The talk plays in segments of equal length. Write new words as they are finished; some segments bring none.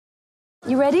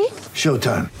You ready?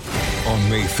 Showtime. On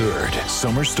May 3rd,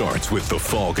 summer starts with The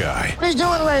Fall Guy. Let's do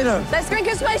it later. Let's drink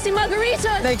a spicy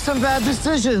margarita. Make some bad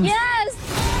decisions.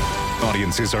 Yes!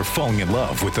 Audiences are falling in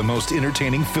love with the most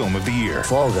entertaining film of the year.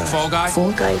 Fall Guy. Fall Guy?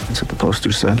 Fall Guy. That's what the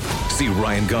poster said. See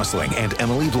Ryan Gosling and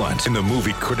Emily Blunt in the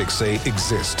movie critics say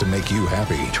exists to make you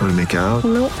happy. Trying to make it out?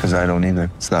 Nope. Because I don't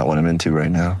either. It's not what I'm into right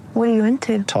now. What are you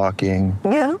into? Talking.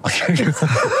 Yeah.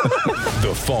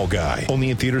 The Fall Guy.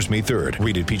 Only in theaters May 3rd.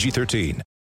 Rated PG-13.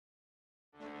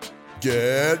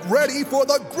 Get ready for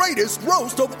the greatest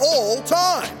roast of all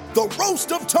time. The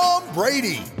Roast of Tom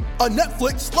Brady. A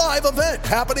Netflix live event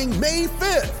happening May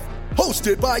 5th.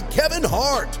 Hosted by Kevin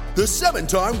Hart. The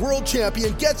 7-time world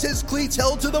champion gets his cleats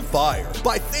held to the fire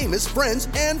by famous friends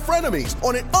and frenemies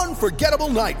on an unforgettable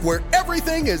night where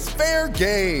everything is fair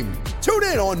game. Tune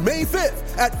in on May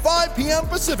 5th at 5 p.m.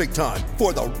 Pacific time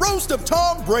for the Roast of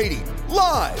Tom Brady.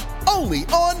 Live only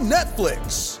on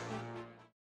Netflix.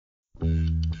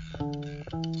 Good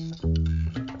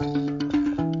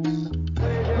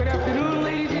afternoon,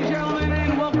 ladies and gentlemen,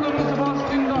 and welcome to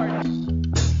Boston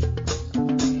Garden.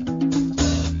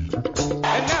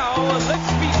 And now,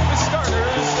 let's meet the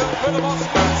starters for the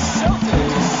Boston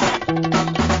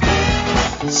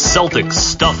Celtics. Celtic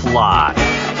Stuff Live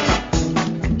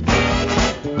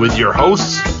with your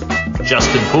hosts,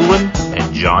 Justin Poulin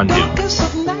and John Duke.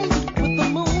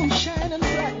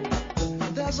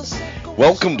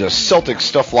 Welcome to Celtic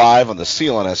Stuff Live on the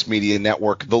CLNS Media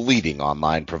Network, the leading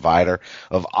online provider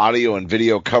of audio and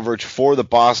video coverage for the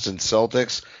Boston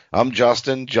Celtics. I'm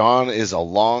Justin. John is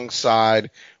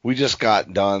alongside. We just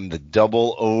got done the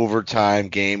double overtime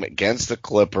game against the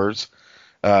Clippers.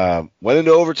 Went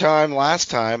into overtime last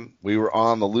time. We were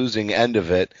on the losing end of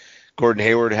it. Gordon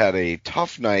Hayward had a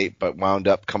tough night, but wound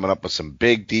up coming up with some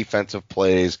big defensive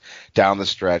plays down the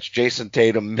stretch. Jason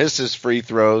Tatum misses free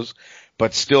throws,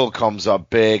 but still comes up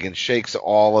big and shakes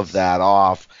all of that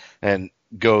off and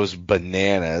goes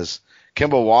bananas.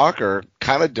 Kemba Walker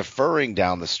kind of deferring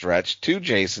down the stretch to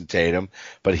Jason Tatum,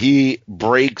 but he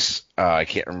breaks, I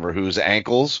can't remember whose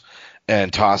ankles,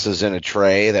 and tosses in a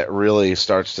tray that really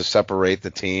starts to separate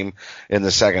the team in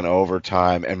the second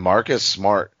overtime. And Marcus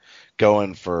Smart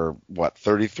going for,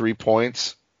 33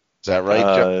 points? Is that right,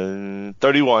 Jeff?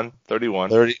 31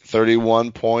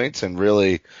 points, and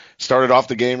really started off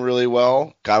the game really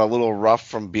well, got a little rough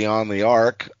from beyond the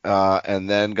arc, and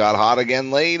then got hot again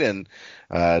late and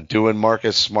doing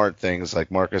Marcus Smart things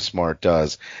like Marcus Smart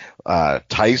does.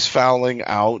 Tice fouling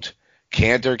out.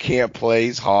 Cantor can't play.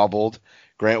 He's hobbled.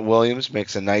 Grant Williams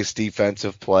makes a nice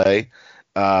defensive play.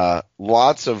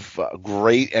 Lots of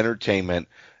great entertainment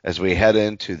as we head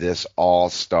into this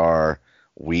all-star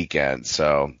weekend.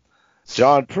 So,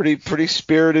 John, pretty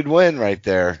spirited win right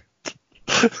there.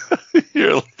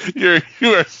 You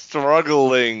are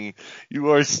struggling.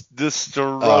 This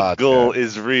struggle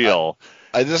is real.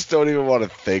 I just don't even want to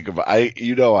think about. I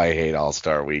hate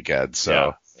All-Star Weekend,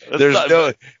 so yeah.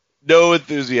 there's no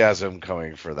enthusiasm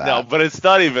coming for that. No, but it's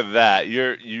not even that.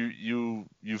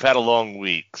 You've had a long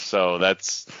week, so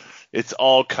it's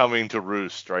all coming to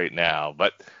roost right now.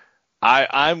 But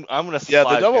I'm gonna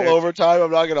the double overtime.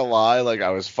 I'm not gonna lie, I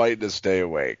was fighting to stay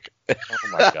awake. Oh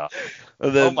my god!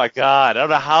 Then, oh my god! I don't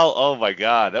know how. Oh my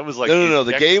god! That was like no.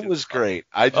 The game was great.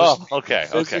 I just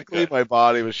physically my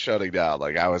body was shutting down.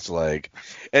 I was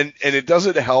and it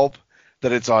doesn't help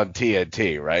that it's on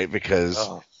TNT, right? Because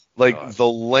the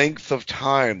length of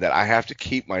time that I have to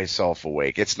keep myself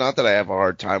awake. It's not that I have a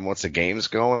hard time once the game's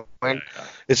going.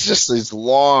 It's just these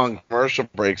long commercial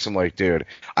breaks. I'm like, dude,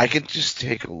 I can just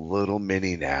take a little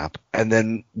mini nap, and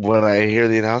then when I hear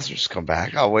the announcers come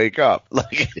back, I'll wake up.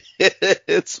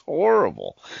 It's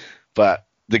horrible. But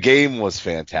the game was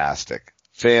fantastic.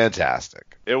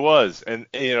 Fantastic. It was. And,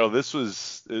 this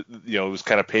was, it was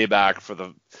kind of payback for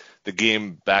the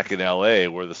game back in LA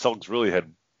where the Celtics really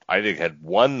had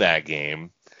won that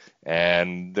game,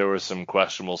 and there was some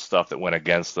questionable stuff that went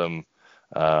against them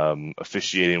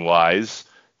officiating wise.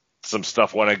 Some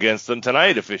stuff went against them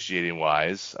tonight officiating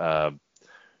wise.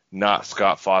 Not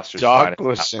Scott Foster's. Doc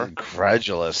was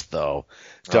incredulous, though.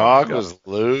 Doc was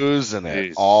losing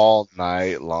it all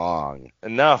night long.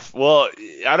 Enough. Well,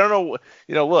 I don't know.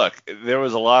 Look, there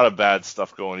was a lot of bad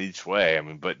stuff going each way.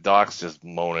 But Doc's just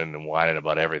moaning and whining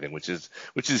about everything, which is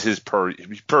his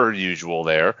per usual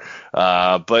there.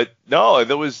 But no,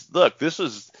 let's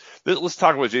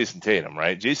talk about Jason Tatum,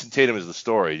 right? Jason Tatum is the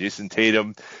story. Jason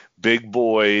Tatum, big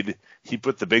boyed. He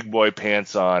put the big boy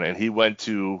pants on, and he went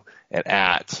to and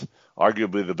at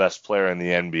arguably the best player in the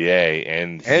NBA,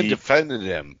 and defended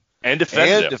him.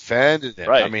 Defended him.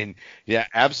 Right. I mean,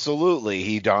 absolutely.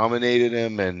 He dominated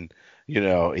him, and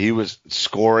He was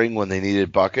scoring when they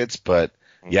needed buckets, but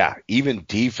yeah, even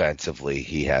defensively,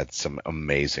 he had some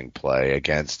amazing play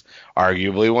against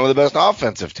arguably one of the best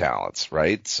offensive talents,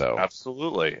 right? So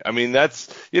absolutely. I mean,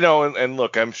 that's, and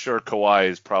look, I'm sure Kawhi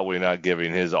is probably not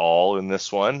giving his all in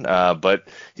this one, but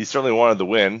he certainly wanted to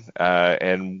win,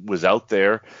 and was out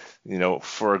there,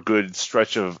 for a good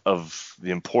stretch of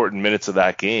the important minutes of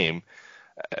that game.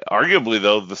 Arguably,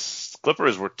 though, the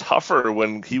Clippers were tougher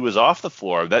when he was off the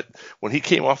floor. When he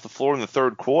came off the floor in the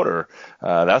third quarter,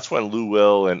 that's when Lou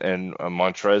Will and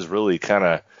Montrez really kind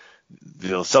of, the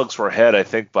Celtics were ahead, I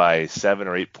think, by 7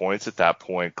 or 8 points at that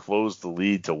point, closed the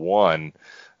lead to 1.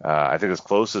 I think as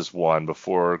close as 1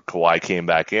 before Kawhi came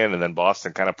back in, and then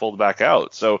Boston kind of pulled back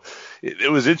out. So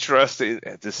it was interesting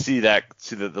to see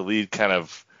the lead kind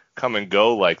of come and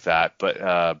go like that.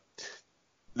 But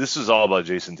this is all about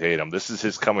Jason Tatum. This is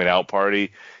his coming out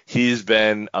party. He's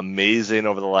been amazing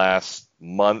over the last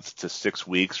month to 6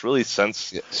 weeks, really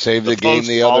since saved the game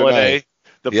the other night.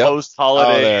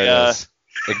 Post-holiday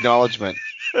acknowledgement.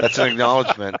 That's an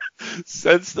acknowledgement.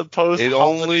 Since the post-holiday, It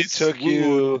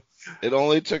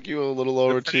only took you a little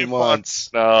over 2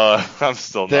 months. No, I'm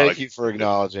still not. Thank you for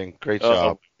acknowledging. Great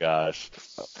job. Oh my gosh.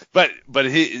 But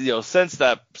he, since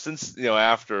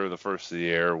after the first of the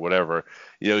year or whatever,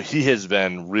 he has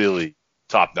been really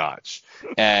top notch.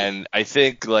 And I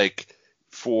think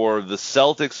for the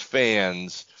Celtics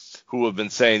fans who have been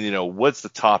saying, what's the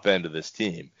top end of this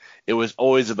team? It was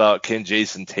always about, can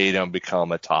Jason Tatum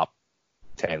become a top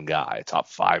 10 guy, a top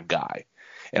 5 guy?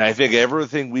 And I think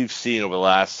everything we've seen over the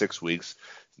last 6 weeks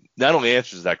not only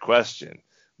answers that question,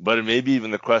 but maybe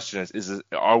even the question is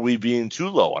are we being too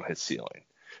low on his ceiling?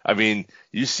 I mean,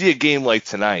 you see a game like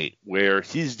tonight where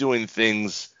he's doing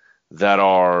things that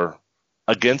are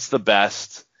against the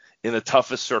best in the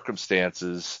toughest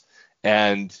circumstances,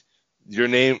 and the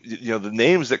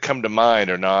names that come to mind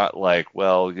are not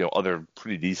other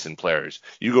pretty decent players.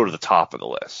 You go to the top of the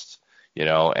list,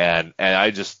 and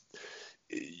I just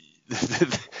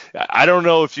I don't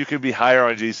know if you could be higher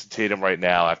on Jason Tatum right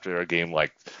now after a game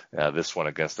like this one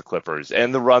against the Clippers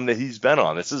and the run that he's been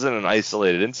on. This isn't an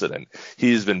isolated incident.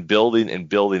 He's been building and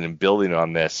building and building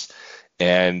on this.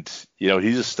 And,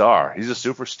 he's a star. He's a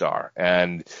superstar.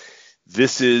 And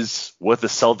this is what the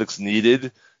Celtics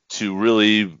needed to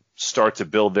really start to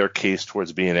build their case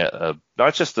towards being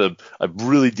not just a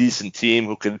really decent team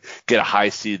who can get a high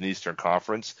seed in the Eastern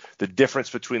Conference. The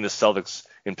difference between the Celtics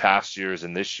in past years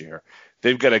and this year,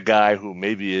 they've got a guy who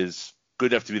maybe is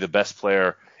good enough to be the best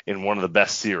player in one of the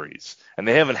best series, and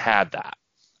they haven't had that.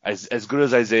 As good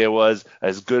as Isaiah was,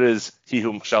 as good as he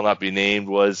whom shall not be named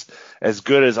was, as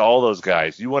good as all those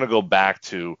guys, you want to go back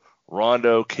to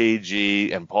Rondo,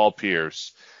 KG, and Paul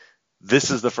Pierce.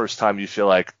 This is the first time you feel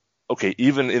like, okay,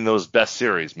 even in those best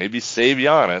series, maybe save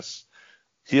Giannis,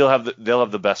 they'll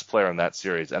have the best player in that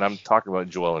series. And I'm talking about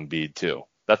Joel Embiid too.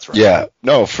 That's right. Yeah,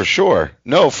 no, for sure.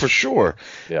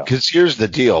 Yeah. Because here's the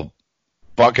deal.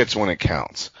 Buckets when it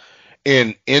counts.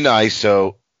 In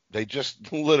ISO, they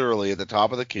just literally at the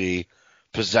top of the key,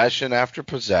 possession after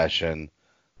possession,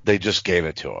 they just gave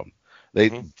it to him.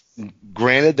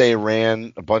 Granted, they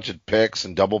ran a bunch of picks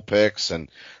and double picks, and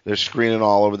they're screening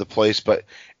all over the place, but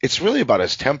it's really about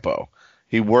his tempo.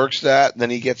 He works that, then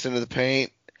he gets into the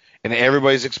paint, and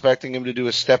everybody's expecting him to do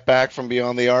a step back from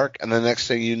beyond the arc, and the next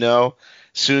thing you know,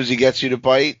 as soon as he gets you to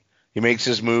bite, he makes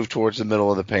his move towards the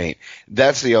middle of the paint.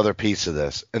 That's the other piece of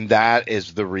this, and that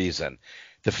is the reason.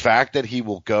 The fact that he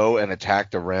will go and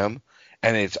attack the rim,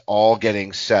 and it's all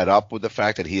getting set up with the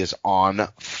fact that he is on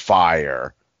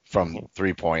fire from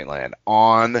three-point land.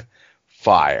 On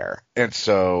fire. And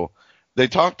so they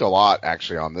talked a lot,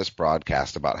 actually, on this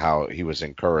broadcast about how he was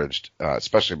encouraged,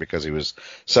 especially because he was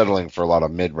settling for a lot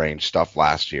of mid-range stuff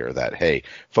last year, that, hey,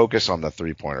 focus on the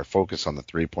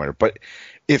three-pointer. But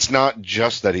it's not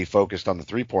just that he focused on the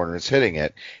three-pointer, it's hitting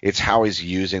it. It's how he's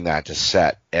using that to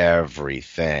set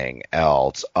everything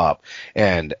else up.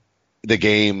 And the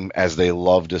game, as they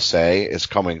love to say, is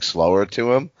coming slower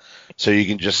to him. So you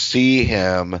can just see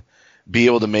him be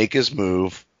able to make his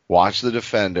move, watch the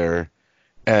defender,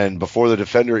 and before the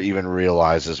defender even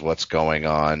realizes what's going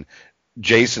on,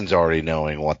 Jason's already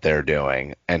knowing what they're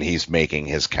doing, and he's making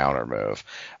his counter move.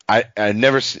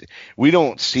 We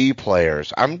don't see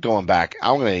players. I'm going back.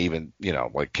 I'm going to even,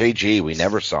 like KG, we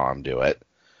never saw him do it,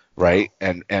 right?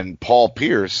 And Paul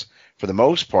Pierce, for the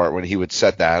most part, when he would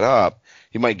set that up,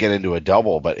 he might get into a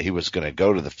double, but he was going to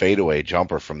go to the fadeaway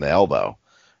jumper from the elbow,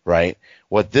 right?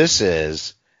 What this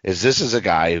is this is a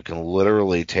guy who can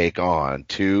literally take on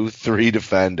 2-3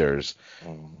 defenders,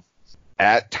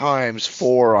 at times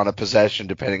 4 on a possession,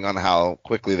 depending on how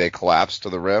quickly they collapse to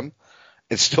the rim,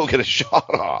 and still get a shot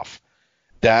off.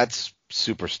 That's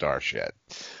superstar shit.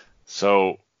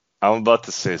 So I'm about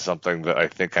to say something that I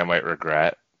think I might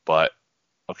regret, but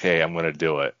okay, I'm going to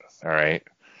do it. All right.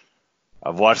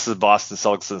 I've watched the Boston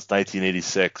Celtics since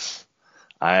 1986.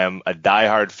 I am a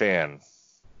diehard fan.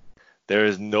 There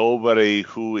is nobody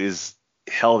who is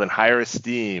held in higher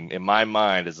esteem in my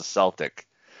mind as a Celtic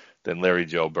than Larry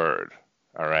Joe Bird.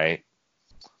 All right.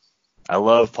 I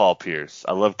love Paul Pierce.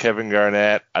 I love Kevin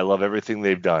Garnett. I love everything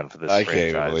they've done for this franchise. I can't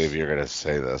even believe you're going to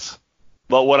say this.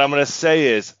 But what I'm going to say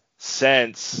is,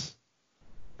 since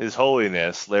His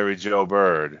Holiness Larry Joe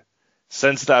Bird,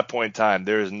 since that point in time,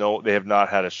 they have not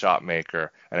had a shot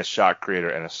maker and a shot creator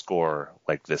and a scorer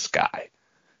like this guy,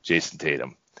 Jason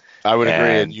Tatum. I would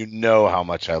agree, and you know how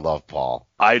much I love Paul.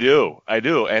 I do, what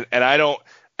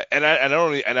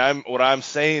I'm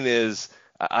saying is,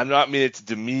 I'm not meaning to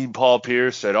demean Paul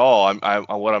Pierce at all.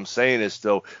 What I'm saying is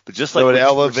still, but just like it what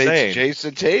elevates you were saying,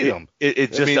 Jason Tatum.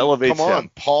 It just elevates come on.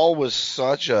 him. Paul was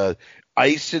such a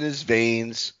ice in his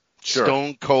veins, Sure.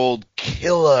 stone cold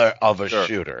killer of a Sure.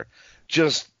 shooter.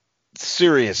 Just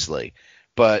seriously.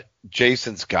 But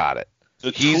Jason's got it.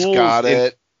 He's got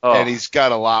it, and he's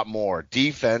got a lot more.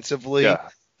 Defensively, Yeah.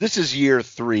 This is year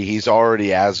 3. He's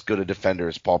already as good a defender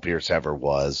as Paul Pierce ever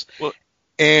was. Well,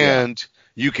 and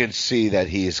you can see that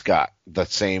he's got the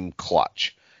same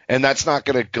clutch. And that's not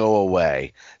going to go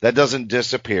away. That doesn't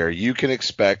disappear. You can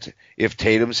expect, if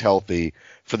Tatum's healthy,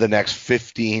 for the next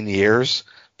 15 years,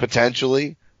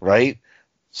 potentially, right?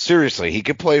 Seriously, he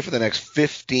could play for the next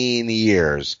 15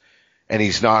 years, and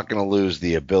he's not going to lose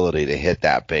the ability to hit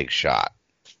that big shot.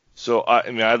 So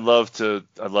I'd love to,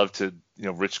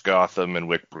 Rich Gotham and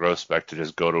Wick Grossbeck to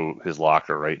just go to his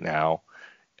locker right now,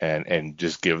 and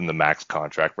just give him the max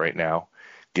contract right now.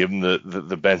 Give him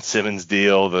the Ben Simmons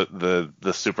deal,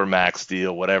 the super max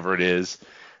deal, whatever it is,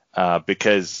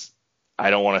 because I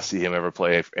don't want to see him ever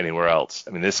play anywhere else.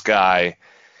 I mean, this guy.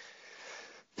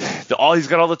 He's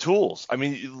got all the tools. I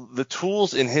mean, the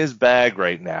tools in his bag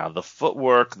right now, the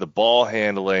footwork, the ball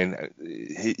handling,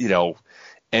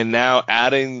 and now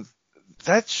adding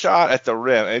that shot at the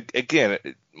rim. Again,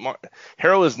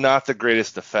 Harrell is not the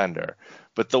greatest defender,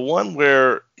 but the one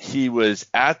where he was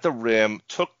at the rim,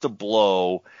 took the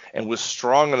blow, and was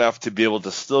strong enough to be able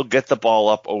to still get the ball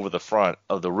up over the front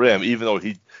of the rim, even though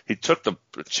he took the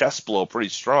chest blow pretty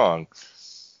strong,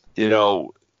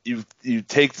 You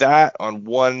take that on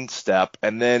one step,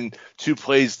 and then 2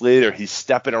 plays later, he's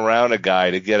stepping around a guy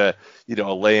to get a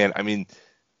lay-in. I mean,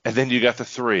 and then you got the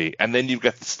 3, and then you've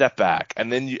got the step back,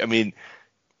 and then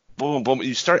boom, boom.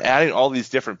 You start adding all these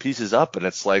different pieces up, and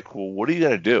it's like, well, what are you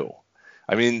gonna do?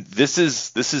 I mean, this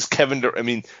is Kevin Durant. I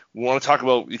mean, we want to talk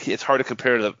about. It's hard to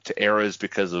compare to eras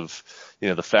because of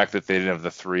the fact that they didn't have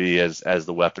the 3 as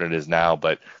the weapon it is now.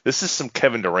 But this is some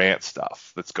Kevin Durant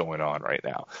stuff that's going on right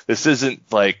now. This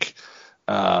isn't like,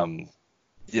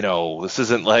 this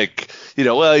isn't like,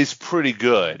 well, he's pretty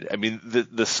good. I mean,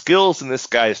 the skills in this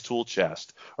guy's tool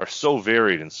chest are so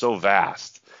varied and so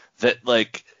vast that,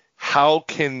 like, how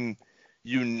can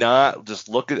you not just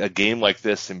look at a game like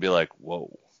this and be like,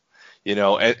 whoa?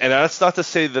 And that's not to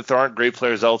say that there aren't great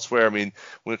players elsewhere. I mean,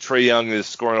 when Trae Young is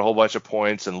scoring a whole bunch of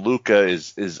points and Luka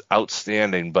is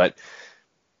outstanding, but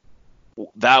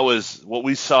that was what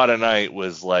we saw tonight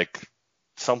was like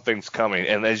something's coming.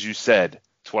 And as you said,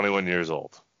 21 years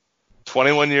old.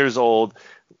 21 years old,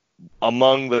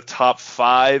 among the top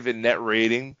 5 in net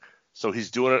rating. So he's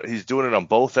doing it on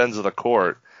both ends of the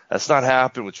court. That's not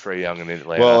happening with Trae Young in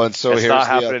Atlanta. Well, and so it's not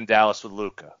happening in Dallas with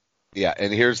Luka. Yeah,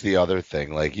 and here's the other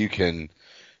thing. Like, you can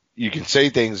say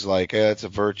things like, it's a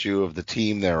virtue of the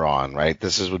team they're on, right?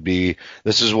 This is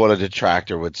what a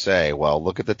detractor would say. Well,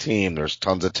 look at the team. There's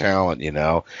tons of talent,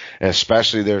 and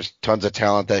especially there's tons of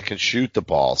talent that can shoot the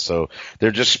ball. So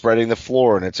they're just spreading the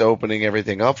floor, and it's opening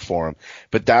everything up for them.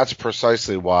 But that's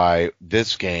precisely why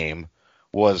this game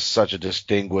was such a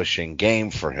distinguishing game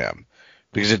for him,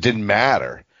 because it didn't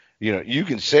matter. You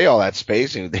can say all that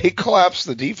spacing. They collapsed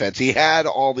the defense. He had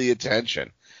all the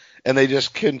attention, and they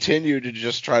just continued to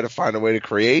just try to find a way to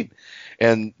create,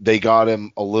 and they got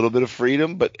him a little bit of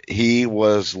freedom, but he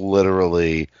was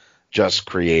literally just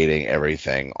creating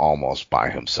everything almost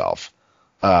by himself.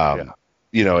 And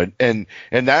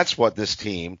that's what this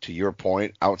team, to your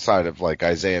point, outside of like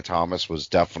Isaiah Thomas, was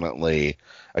definitely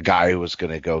a guy who was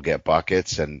going to go get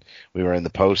buckets, and we were in the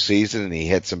postseason and he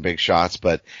hit some big shots,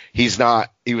 but he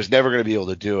was never going to be able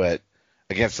to do it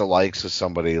against the likes of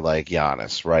somebody like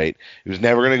Giannis, right? He was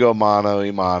never going to go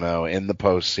mano-a-mano in the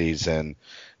postseason,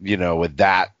 with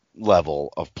that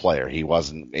level of player. He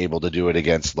wasn't able to do it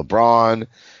against LeBron.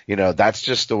 That's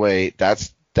just the way,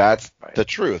 that's the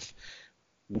truth.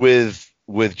 With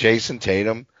with Jason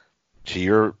Tatum,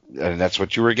 and that's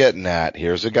what you were getting at.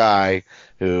 Here's a guy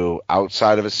who,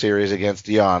 outside of a series against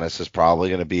Giannis, is probably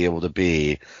going to be able to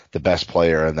be the best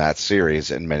player in that series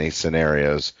in many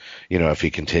scenarios, if he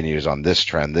continues on this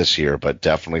trend this year, but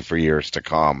definitely for years to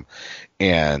come.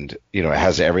 And, it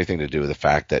has everything to do with the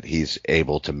fact that he's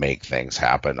able to make things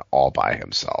happen all by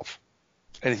himself.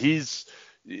 And he's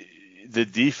the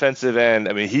defensive end.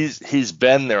 I mean, he's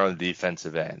been there on the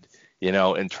defensive end,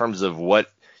 in terms of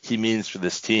what he means for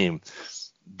this team.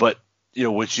 But,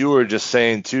 what you were just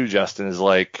saying too, Justin, is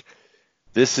like,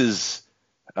 this is,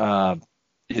 the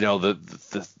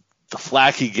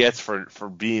flack he gets for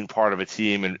being part of a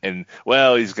team. And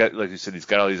well, he's got, like you said, he's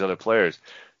got all these other players.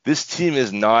 This team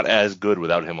is not as good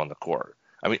without him on the court.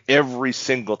 I mean, every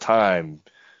single time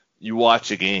you watch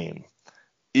a game,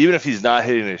 even if he's not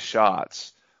hitting his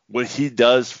shots, what he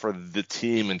does for the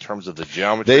team in terms of the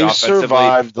geometry, they offensively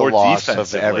survived the or loss of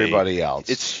defensively, everybody else.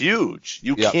 It's huge.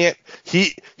 You can't.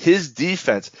 His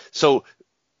defense. So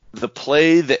the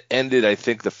play that ended, I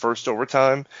think, the first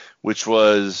overtime, which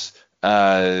was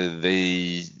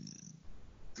Kawhi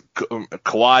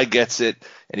gets it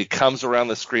and he comes around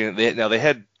the screen. Now they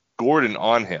had Gordon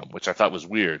on him, which I thought was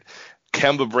weird.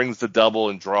 Kemba brings the double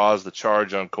and draws the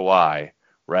charge on Kawhi.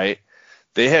 Right?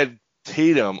 They had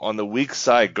Tatum on the weak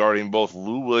side guarding both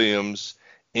Lou Williams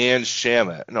and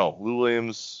Shamet. No, Lou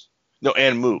Williams. No,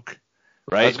 and Mook.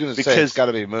 Right? I was going to say it's got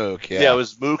to be Mook. Yeah, it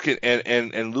was Mook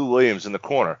and Lou Williams in the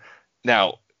corner.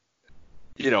 Now,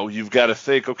 you've got to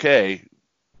think, okay,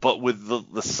 but with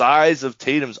the size of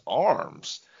Tatum's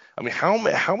arms, I mean, how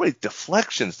many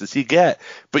deflections does he get?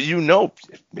 But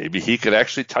maybe he could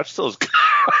actually touch those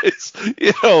guys.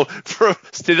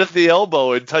 Stand at the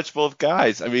elbow and touch both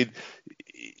guys. I mean,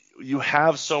 you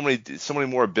have so many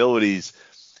more abilities.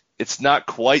 It's not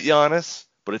quite Giannis,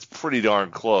 but it's pretty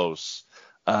darn close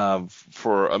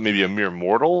for maybe a mere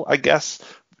mortal, I guess.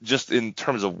 Just in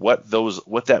terms of what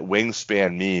that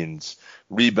wingspan means,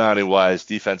 rebounding wise,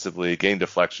 defensively, getting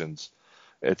deflections.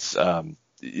 It's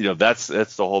that's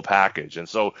the whole package. And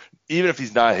so even if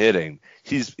he's not hitting,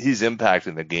 he's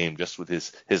impacting the game just with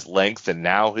his length and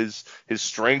now his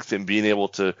strength and being able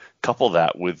to couple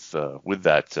that with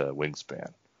that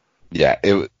wingspan. Yeah,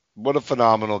 what a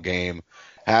phenomenal game.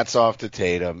 Hats off to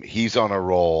Tatum. He's on a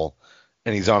roll,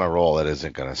 and he's on a roll that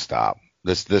isn't going to stop.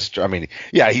 He's still going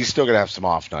to have some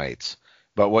off nights,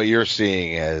 but what you're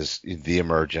seeing is the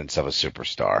emergence of a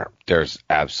superstar. There's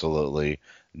absolutely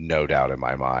no doubt in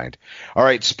my mind. All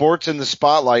right, sports in the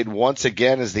spotlight once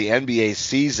again as the NBA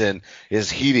season is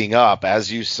heating up.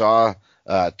 As you saw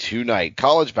tonight,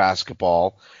 college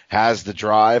basketball has the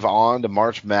drive on to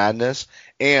March Madness,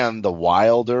 and the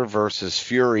Wilder versus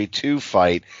Fury 2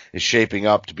 fight is shaping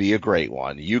up to be a great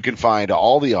one. You can find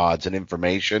all the odds and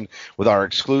information with our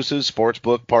exclusive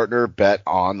sportsbook partner,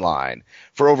 BetOnline.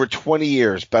 For over 20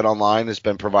 years, BetOnline has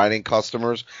been providing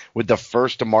customers with the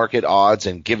first-to-market odds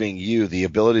and giving you the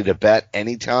ability to bet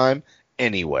anytime,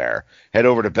 anywhere. Head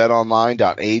over to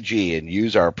betonline.ag and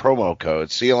use our promo code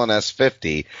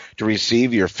CLNS50 to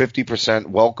receive your 50%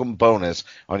 welcome bonus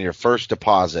on your first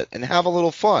deposit and have a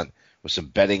little fun with some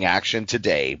betting action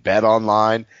today.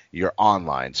 BetOnline, your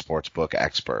online sportsbook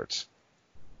experts.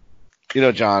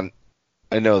 John,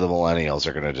 I know the millennials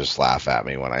are going to just laugh at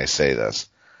me when I say this.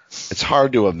 It's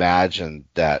hard to imagine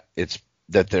that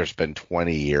there's been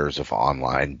 20 years of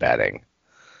online betting.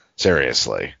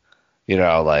 Seriously.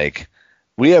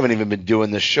 We haven't even been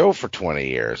doing this show for 20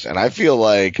 years, and I feel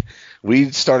like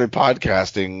we started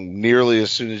podcasting nearly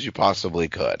as soon as you possibly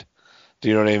could. Do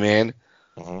you know what I mean?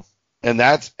 Mm-hmm.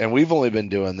 And we've only been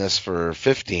doing this for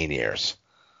 15 years.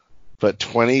 But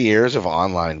 20 years of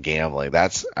online gambling, I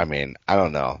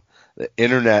don't know. The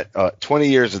internet, 20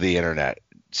 years of the internet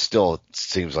still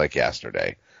seems like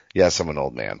yesterday. Yes, I'm an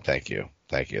old man. Thank you.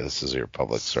 This is your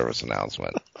public service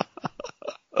announcement.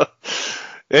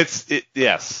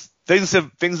 Yes. Things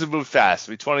have moved fast.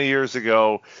 20 years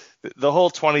ago, the whole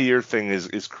 20-year thing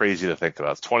is crazy to think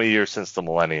about. It's 20 years since the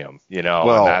millennium,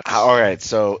 Well, all right,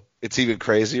 so it's even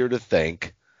crazier to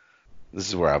think, this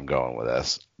is where I'm going with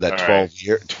this, that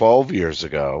 12 years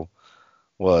ago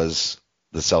was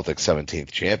the Celtics' 17th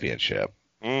championship.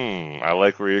 I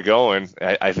like where you're going.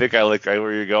 I think I like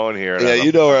where you're going here. Yeah,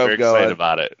 you know where I'm going. Excited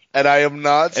about it. And I am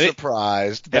not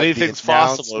surprised. Anything's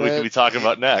possible. We could be talking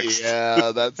about next.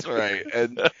 Yeah, that's right.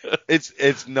 And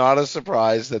it's not a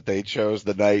surprise that they chose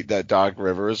the night that Doc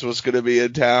Rivers was going to be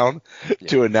in town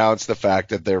to announce the fact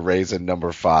that they're raising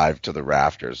number 5 to the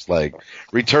rafters. Like,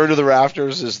 Return to the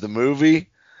Rafters is the movie,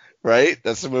 right?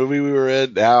 That's the movie we were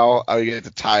in. Now I get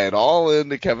to tie it all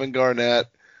into Kevin Garnett.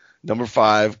 Number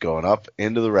 5 going up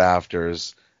into the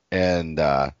rafters, And,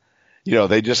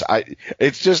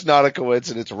 it's just not a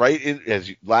coincidence. Right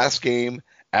in last game,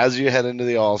 as you head into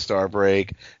the All-Star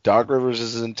break, Doc Rivers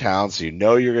is in town, so you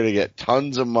know you're going to get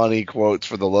tons of money quotes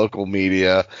for the local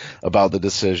media about the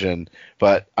decision.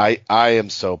 But I am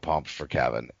so pumped for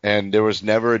Kevin. And there was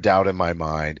never a doubt in my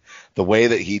mind the way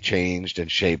that he changed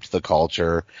and shaped the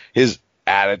culture, his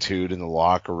attitude in the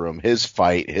locker room, his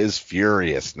fight, his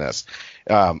furiousness.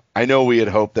 I know we had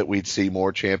hoped that we'd see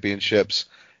more championships,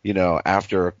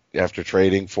 after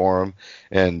trading for him,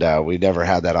 and we never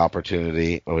had that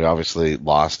opportunity. We obviously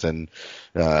lost in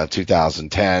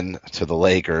 2010 to the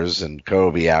Lakers and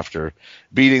Kobe after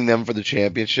beating them for the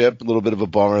championship. A little bit of a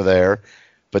bummer there,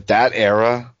 but that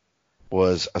era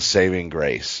was a saving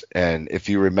grace. And if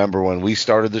you remember when we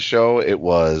started the show, it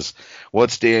was,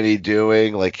 what's Danny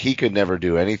doing? Like, he could never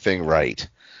do anything right?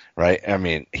 I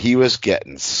mean, he was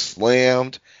getting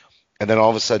slammed. And then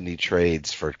all of a sudden he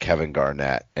trades for Kevin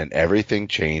Garnett and everything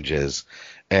changes.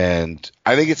 And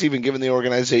I think it's even given the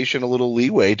organization a little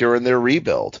leeway during their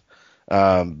rebuild.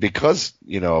 Because,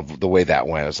 of the way that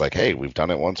went. It's like, hey, we've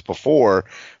done it once before.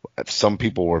 Some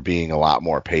people were being a lot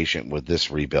more patient with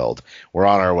this rebuild. We're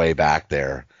on our way back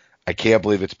there. I can't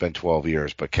believe it's been 12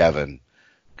 years, but Kevin,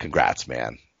 congrats,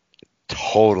 man.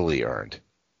 Totally earned.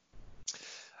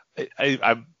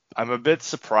 I'm a bit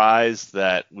surprised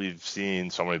that we've seen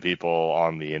so many people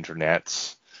on the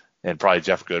internets, and probably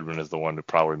Jeff Goodman is the one who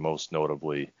probably most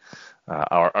notably,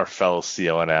 our fellow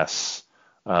CLNS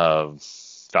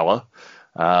fella,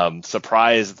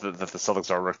 surprised that the Celtics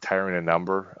are retiring a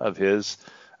number of his,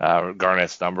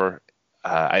 Garnett's number.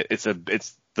 It's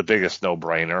the biggest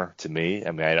no-brainer to me.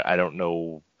 I mean, I don't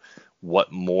know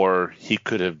what more he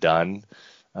could have done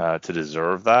to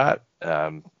deserve that.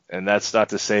 And that's not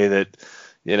to say that,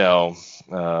 Jim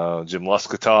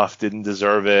Luskatoff didn't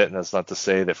deserve it, and that's not to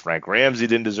say that Frank Ramsey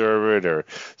didn't deserve it, or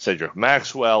Cedric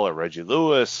Maxwell, or Reggie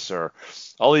Lewis, or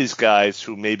all these guys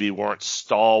who maybe weren't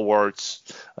stalwarts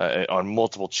on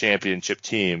multiple championship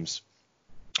teams.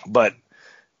 But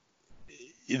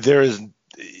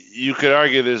you could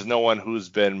argue there's no one who's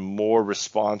been more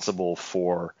responsible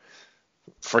for,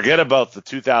 forget about the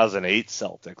 2008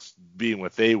 Celtics being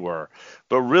what they were,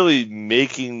 but really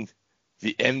making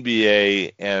the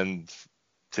NBA and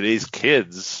today's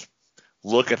kids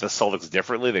look at the Celtics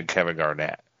differently than Kevin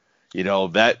Garnett.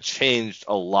 That changed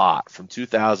a lot from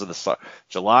 2000 to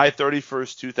July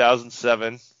 31st,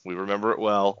 2007. We remember it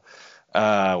well.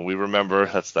 We remember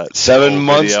that's that 7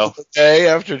 months video. To the day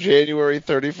after January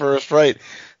 31st, right?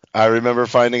 I remember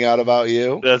finding out about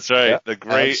you. That's right. Yeah, the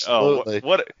great. absolutely.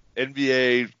 What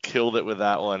NBA killed it with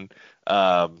that one.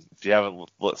 If you haven't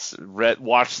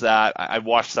watched that, I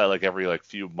watched that every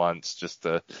few months just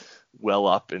to well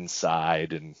up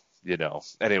inside, and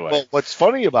anyway. Well, what's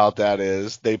funny about that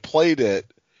is they played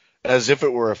it as if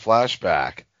it were a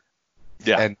flashback.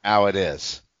 Yeah. And now it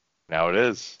is. Now it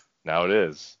is.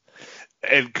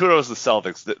 And kudos to the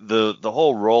Celtics. The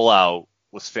whole rollout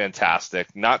was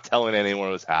fantastic. Not telling anyone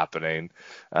what was happening.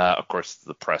 Of course,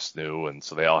 the press knew, and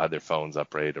so they all had their phones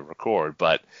up ready to record.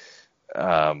 But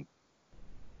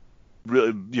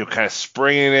really, kind of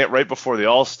springing it right before the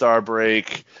All-Star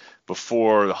break,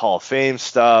 before the Hall of Fame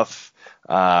stuff,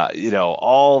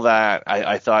 all that.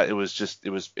 I thought it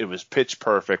was pitch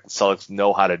perfect. The Celtics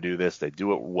know how to do this. They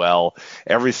do it well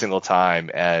every single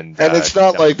time. And it's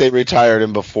not like they retired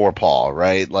him before Paul,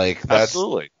 right? Like, that's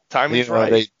absolutely. Timing's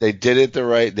right. They did it the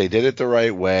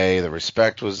right way. The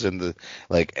respect was in the,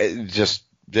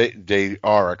 they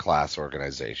are a class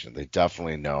organization. They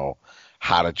definitely know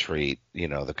how to treat,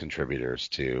 the contributors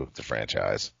to the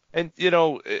franchise. And,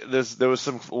 there was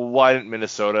some, why didn't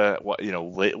Minnesota,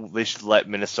 they should let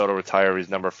Minnesota retire his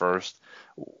number first.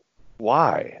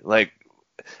 Why?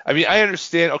 I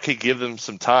understand, okay, give them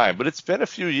some time, but it's been a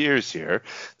few years here.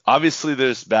 Obviously,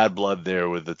 there's bad blood there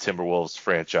with the Timberwolves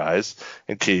franchise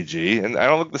and KG, and I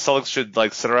don't think the Celtics should,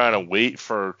 sit around and wait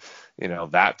for,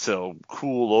 that to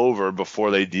cool over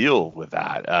before they deal with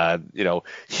that.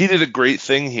 He did a great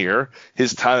thing here.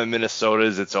 His time in Minnesota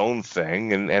is its own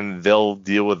thing, and they'll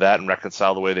deal with that and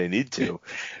reconcile the way they need to.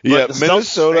 Yeah,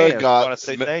 Minnesota want to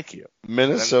say thank you.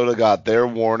 Minnesota got their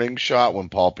warning shot when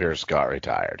Paul Pierce got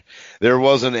retired. There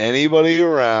wasn't anybody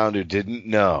around who didn't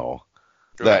know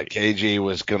that KG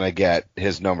was going to get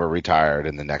his number retired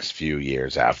in the next few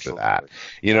years after that.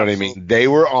 You know what I mean? They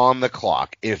were on the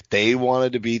clock. If they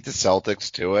wanted to beat the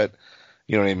Celtics to it,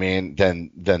 you know what I mean,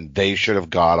 then they should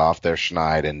have got off their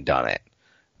schneid and done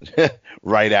it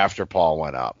right after Paul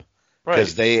went up.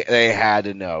 Because they had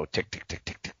to know, tick, tick, tick,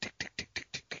 tick, tick, tick, tick, tick,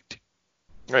 tick, tick, tick, tick.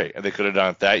 Right, and they could have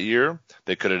done it that year.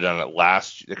 They could have done it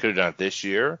they could have done it this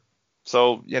year.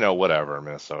 So, whatever,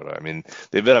 Minnesota. I mean,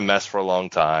 they've been a mess for a long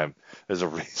time. There's a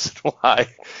reason why,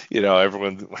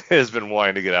 everyone has been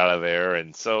wanting to get out of there.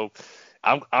 And so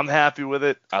I'm happy with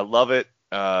it. I love it.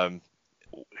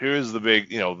 Here's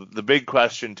the big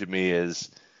question to me is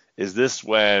this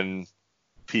when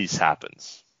peace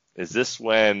happens? Is this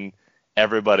when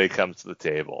everybody comes to the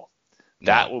table?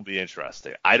 That will be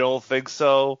interesting. I don't think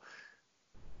so.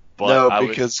 But no,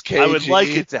 because I would like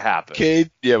it to happen.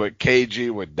 But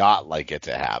KG would not like it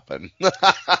to happen.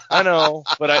 I know,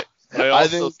 but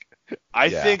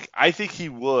I think he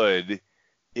would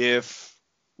if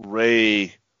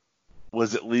Ray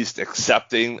was at least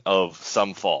accepting of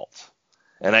some fault.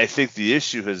 And I think the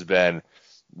issue has been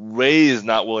Ray is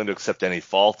not willing to accept any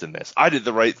fault in this. I did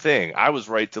the right thing. I was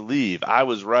right to leave. I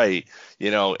was right,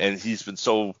 and it's been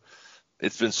so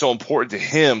important to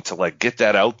him to get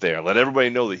that out there, let everybody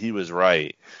know that he was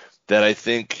right, that I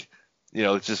think,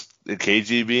 it's just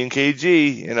KG being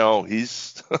KG,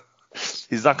 he's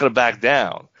not going to back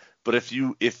down. But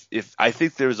if I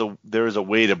think there is a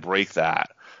way to break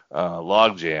that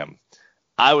logjam,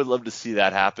 I would love to see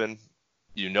that happen.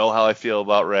 You know how I feel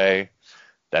about Ray.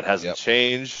 That hasn't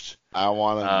changed. I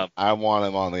want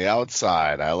him on the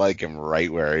outside. I like him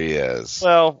right where he is.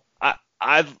 Well,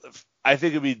 I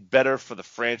think it'd be better for the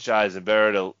franchise and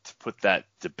better to put that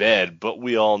to bed, but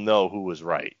we all know who was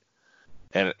right.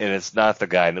 And it's not the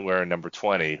guy wearing number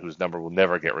 20 whose number will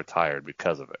never get retired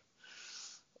because of it.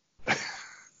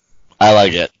 I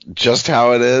like it just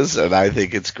how it is, and I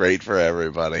think it's great for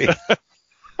everybody.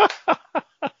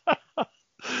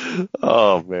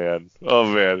 Oh man.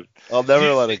 I'll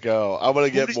never let it go. I'm going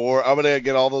to get more. I'm going to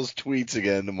get all those tweets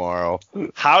again tomorrow.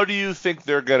 How do you think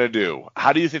they're going to do?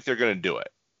 How do you think they're going to do it?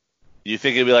 You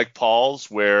think it'd be like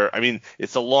Paul's, where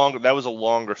that was a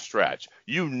longer stretch.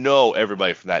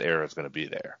 Everybody from that era is going to be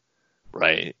there,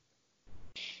 right?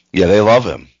 Yeah, they love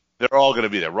him. They're all going to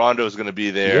be there. Rondo's going to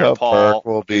be there. Yep, Paul Burke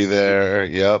will be there.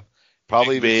 Yep,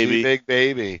 probably Big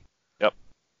Baby. Yep,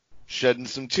 shedding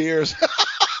some tears.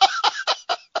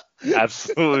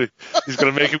 Absolutely, he's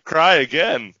going to make him cry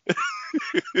again.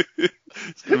 He's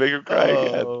going to make him cry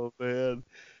again. Oh man,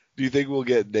 do you think we'll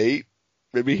get Nate?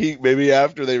 Maybe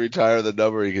after they retire the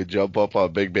number, he could jump up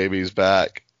on Big Baby's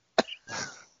back.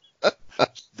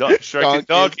 Shrek and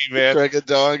Donkey, man. Shrek and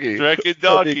Donkey.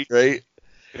 That'd be great.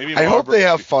 Maybe I hope they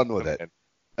have fun with it.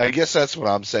 I guess that's what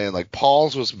I'm saying.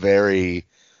 Paul's was very,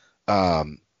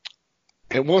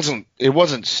 it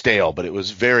wasn't stale, but it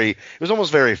was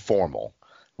almost very formal,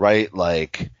 right?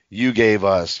 You gave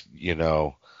us,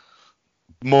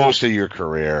 most of your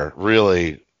career,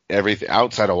 really. Everything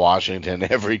outside of Washington,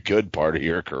 every good part of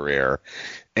your career.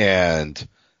 And,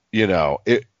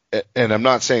 and I'm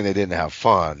not saying they didn't have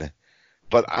fun,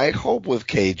 but I hope with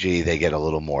KG they get a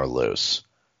little more loose.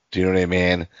 Do you know what I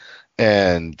mean?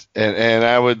 And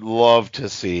I would love to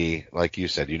see, like you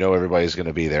said, everybody's going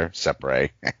to be there, except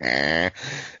Ray. I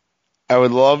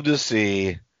would love to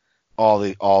see all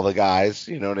the guys,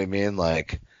 you know what I mean?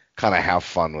 Kind of have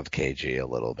fun with KG a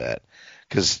little bit.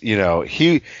 Because,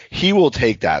 he will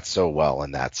take that so well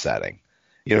in that setting.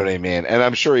 You know what I mean? And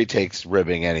I'm sure he takes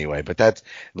ribbing anyway, but that's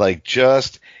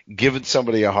just giving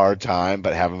somebody a hard time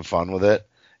but having fun with it.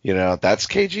 That's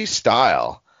KG's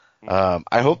style.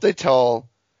 I hope they tell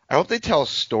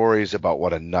stories about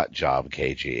what a nut job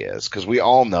KG is, because we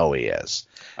all know he is.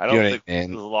 I don't think there's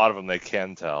a lot of them they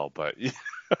can tell, but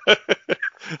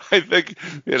I think,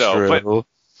 True. But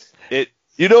it.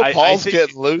 Paul's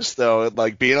getting loose though,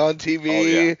 being on TV. Oh,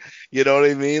 yeah. You know what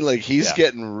I mean? He's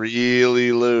getting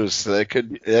really loose. That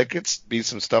could be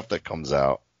some stuff that comes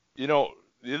out. The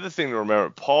other thing to remember,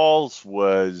 Paul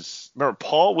was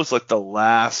the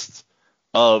last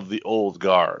of the old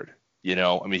guard. He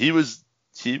knew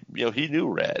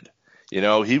Red.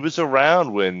 He was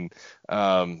around when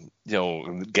when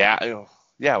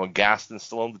Gaston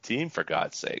still owned the team, for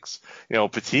God's sakes.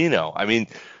 Patino.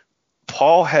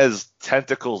 Paul has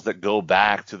tentacles that go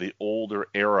back to the older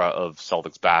era of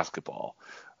Celtics basketball.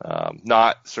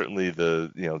 Not certainly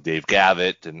the Dave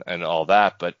Gavitt and all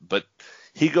that, but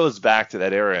he goes back to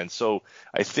that era, and so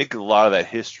I think a lot of that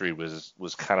history was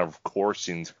kind of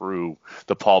coursing through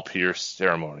the Paul Pierce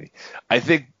ceremony. I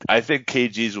think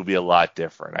KG's will be a lot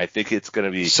different. I think it's going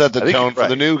to be set the tone for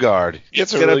the new guard.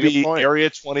 It's going to be Area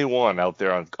 21 out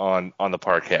there on the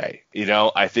parquet.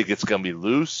 I think it's going to be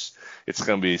loose. It's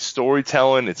going to be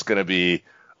storytelling. It's going to be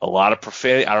a lot of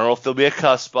profanity. I don't know if there'll be a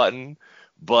cuss button,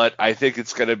 but I think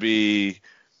it's going to be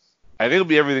 – I think it'll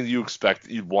be everything you expect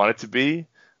you'd want it to be.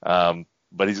 But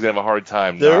he's going to have a hard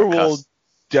time. There will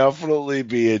definitely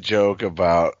be a joke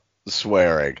about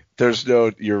swearing. There's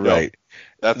no – you're right.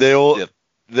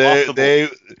 But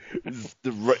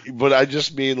I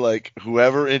just mean like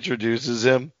whoever introduces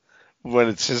him when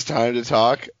it's his time to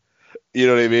talk. You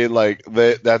know what I mean? Like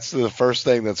that's the first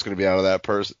thing that's going to be out of that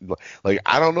person. Like,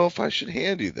 I don't know if I should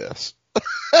hand you this.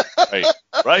 Right.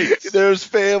 There's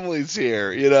families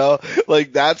here, you know?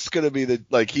 Like, that's going to be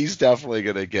he's definitely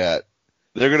going to get,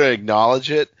 they're going to acknowledge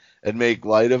it and make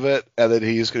light of it. And then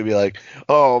he's going to be like,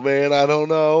 oh man, I don't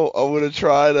know. I'm going to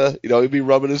try to, he'll be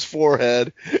rubbing his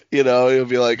forehead, he'll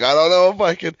be like, I don't know if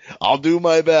I can, I'll do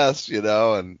my best,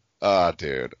 and,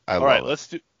 dude, All right, let's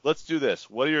do this.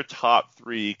 What are your top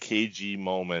 3 KG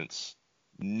moments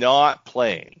not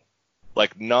playing?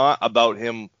 Like, not about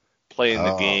him playing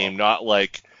the game, not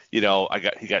like, he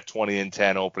got 20 and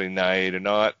 10 opening night, or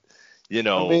not, I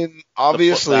mean,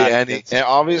 obviously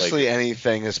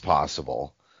anything is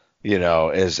possible,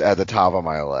 is at the top of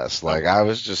my list. Like, I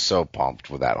was just so pumped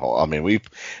with that whole, I mean, we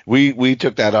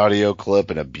took that audio clip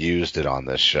and abused it on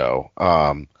this show.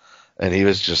 And he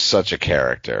was just such a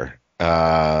character.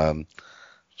 I'm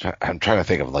trying to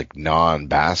think of like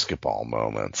non-basketball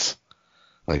moments,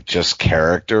 like just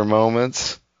character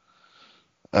moments.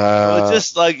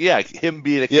 Just like, him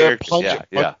being a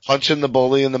character. Punching the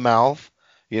bully in the mouth,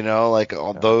 like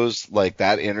all those, like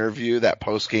that interview, that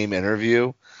post-game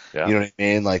interview, you know what I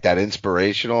mean? Like that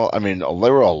inspirational. I mean, there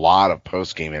were a lot of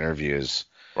post-game interviews,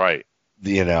 right?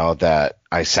 That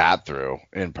I sat through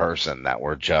in person that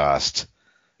were just,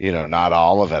 not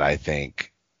all of it, I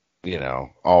think,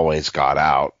 always got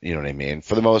out, you know what I mean?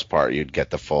 For the most part, you'd get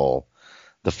the full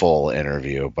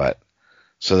interview, but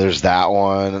so there's that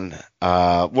one.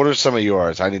 What are some of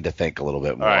yours? I need to think a little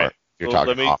bit more. All right. You're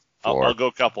talking I'll go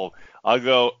a couple. I'll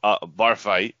go bar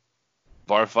fight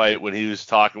when he was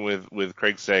talking with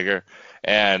Craig Sager,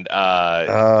 and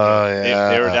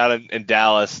they were down in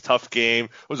Dallas. Tough game.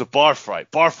 It was a bar fight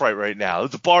right now. It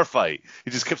was a bar fight.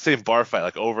 He just kept saying bar fight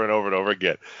like over and over and over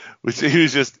again. He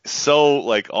was just so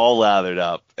like all lathered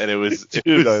up, and it was.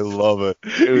 Dude, I love it.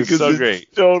 It was so great.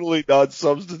 It's totally not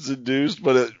substance induced,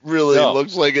 but it really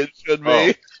looks like it should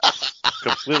be.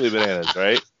 Completely bananas,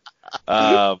 right?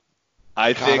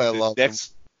 I think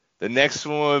the next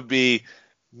one would be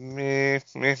me.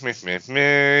 That's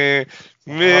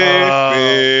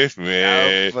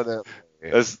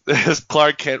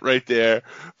Clark Kent right there.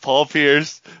 Paul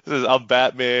Pierce says, "I'm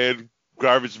Batman,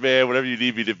 garbage man, whatever you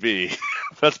need me to be."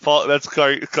 That's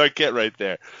Clark Kent right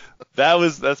there.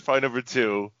 That's probably number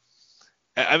 2.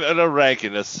 I'm not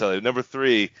ranking necessarily. Number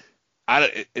 3,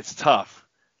 it's tough.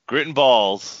 Grit and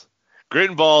Balls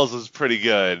was pretty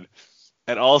good.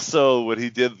 And also when he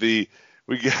did we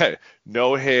got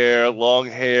no hair, long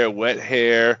hair, wet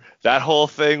hair, that whole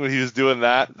thing when he was doing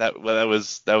that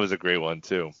was a great one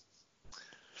too.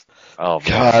 Oh man.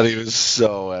 God, he was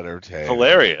so entertaining.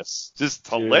 Hilarious. Just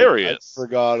hilarious. I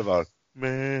forgot about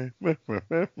Dude,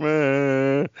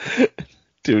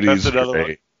 he's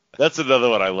great. That's another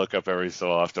one I look up every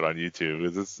so often on YouTube.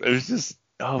 It was just,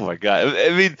 oh my God.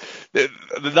 I mean, the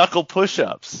knuckle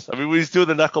push-ups. I mean, when he's doing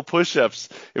the knuckle push-ups,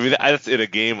 I mean, that's in a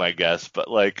game, I guess. But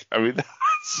like, I mean, that's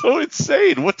so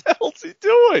insane. What the hell's he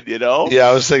doing, Yeah,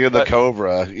 I was thinking the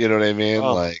Cobra. You know what I mean?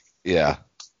 Oh. Like, yeah.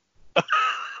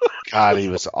 God, he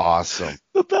was awesome.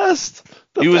 The best.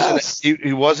 He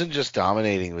wasn't just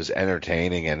dominating. He was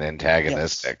entertaining and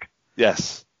antagonistic.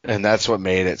 Yes. And that's what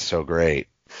made it so great.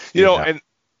 You know, and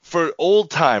for old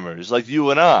timers like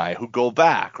you and I who go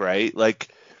back, right? Like,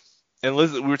 and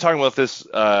listen, we were talking about this.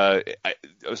 I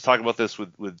was talking about this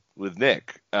with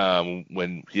Nick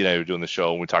when he and I were doing the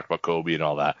show, and we talked about Kobe and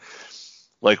all that.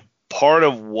 Like, part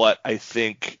of what I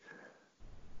think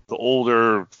the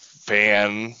older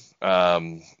fan,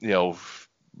 folks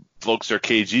are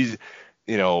KG's,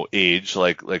 age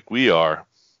like we are,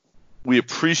 we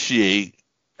appreciate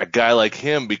a guy like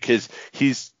him because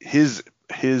his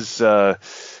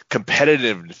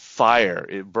competitive fire,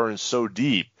 it burns so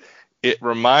deep. It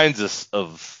reminds us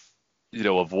of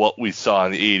what we saw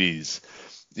in the 80s,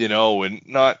 and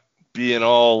not being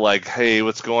all like, hey,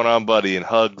 what's going on, buddy, and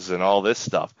hugs and all this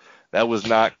stuff. That was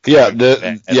not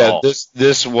all.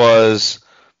 This was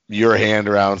your hand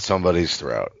around somebody's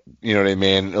throat. You know what I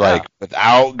mean? Like,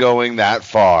 without going that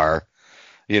far,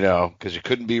 because you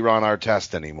couldn't be Ron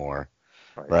Artest anymore,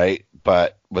 right?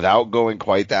 But without going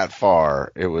quite that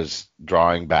far, it was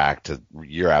drawing back to,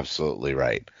 you're absolutely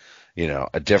right,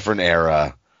 a different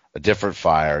era, a different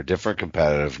fire, different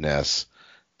competitiveness.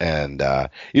 And,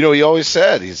 he always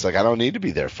said, he's like, I don't need to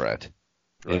be their friend,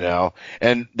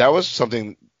 and that was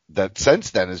something that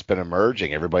since then has been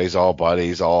emerging. Everybody's all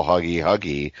buddies, all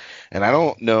huggy. And I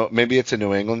don't know, maybe it's a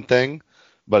New England thing,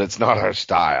 but it's not our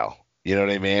style. You know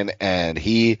what I mean? And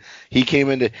he came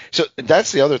into, so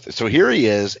that's the other thing. So here he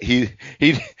is. He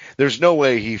there's no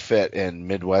way he fit in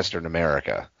Midwestern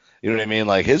America. You know what I mean?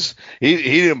 Like he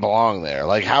didn't belong there.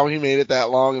 Like how he made it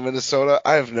that long in Minnesota,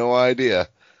 I have no idea.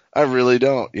 I really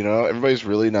don't. You know, everybody's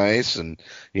really nice, and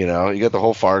you know, you got the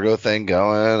whole Fargo thing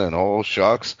going, and oh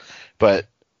shucks. But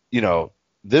you know,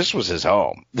 this was his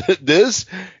home. This,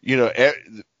 you know,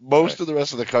 most of the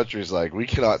rest of the country is like, we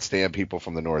cannot stand people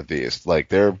from the Northeast. Like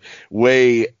they're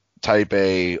way type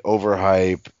A,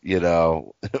 overhype. You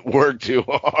know, work too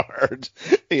hard.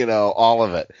 You know, all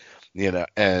of it. You know,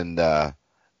 and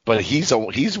but he's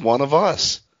one of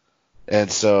us. And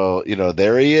so, you know,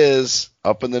 there he is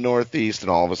up in the Northeast, and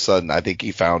all of a sudden, I think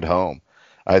he found home.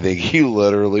 I think he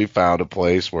literally found a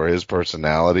place where his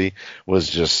personality was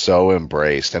just so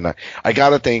embraced. And I got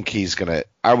to think he's going to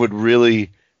 – I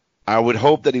would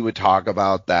hope that he would talk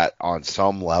about that on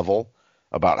some level,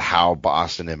 about how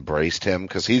Boston embraced him,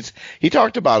 because he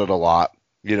talked about it a lot.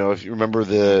 You know, if you remember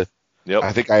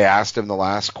I think I asked him the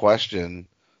last question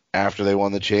after they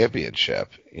won the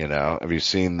championship. You know, have you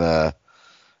seen the –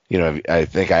 you know, I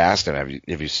think I asked him,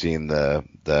 have you seen the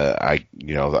I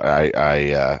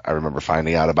remember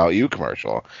finding out about you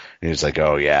commercial. And he was like,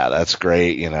 oh yeah, that's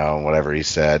great, you know, whatever he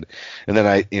said. And then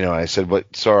I said,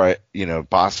 but sorry, you know,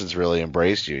 Boston's really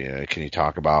embraced you. You know, can you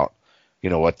talk about, you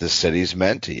know, what this city's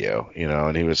meant to you? You know,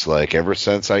 and he was like, ever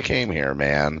since I came here,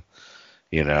 man,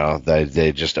 you know,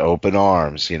 they just open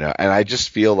arms, you know. And I just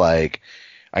feel like,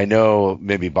 I know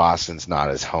maybe Boston's not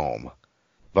his home,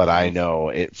 but I know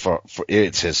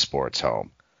it's his sports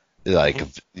home. Like,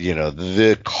 you know,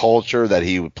 the culture that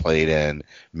he played in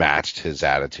matched his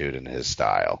attitude and his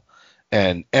style.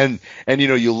 And you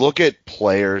know, you look at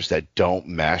players that don't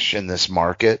mesh in this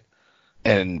market,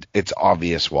 and it's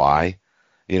obvious why,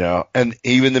 you know, and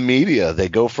even the media, they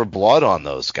go for blood on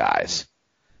those guys,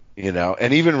 you know,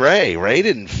 and even Ray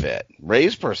didn't fit.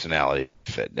 Ray's personality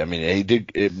fit. I mean, he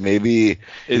did. It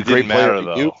didn't matter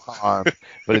though.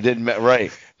 But it didn't matter,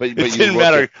 right? But it didn't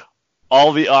matter.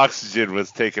 All the oxygen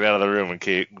was taken out of the room when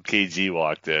KG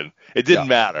walked in. It didn't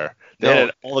matter. They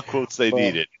had all the quotes they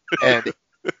needed. And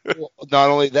not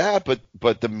only that,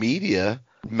 but the media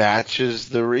matches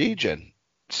the region,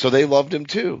 so they loved him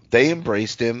too. They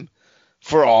embraced him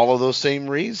for all of those same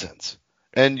reasons.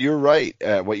 And you're right,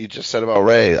 what you just said about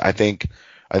Ray. I think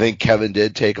Kevin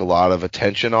did take a lot of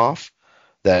attention off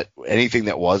that anything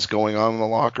that was going on in the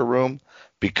locker room,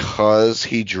 because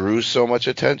he drew so much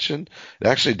attention. It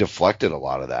actually deflected a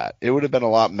lot of that. It would have been a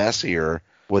lot messier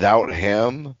without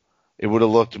him. It would have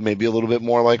looked maybe a little bit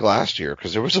more like last year,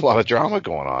 because there was a lot of drama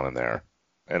going on in there.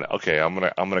 And okay, I'm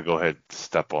gonna go ahead and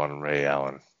step on Ray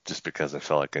Allen just because I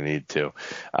felt like I need to.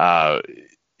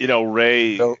 You know,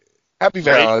 Ray. So, happy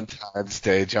Valentine's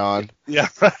Day, John. Yeah,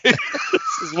 right.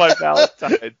 This is my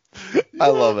Valentine. I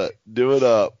love it. Do it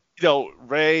up. You know,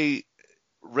 Ray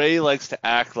likes to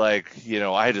act like, you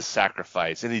know, I had to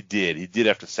sacrifice, and he did. He did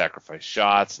have to sacrifice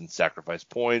shots and sacrifice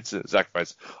points and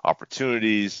sacrifice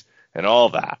opportunities and all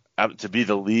that to be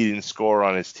the leading scorer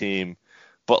on his team.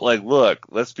 But like, look,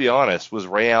 let's be honest. Was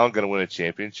Ray Allen going to win a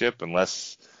championship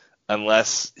unless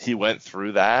he went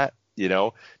through that? You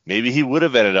know, maybe he would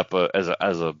have ended up as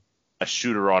a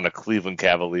shooter on a Cleveland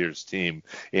Cavaliers team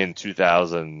in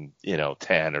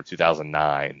 2010 or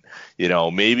 2009. You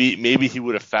know, maybe he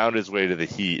would have found his way to the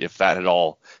Heat if that had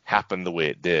all happened the way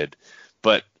it did.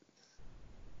 But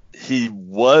he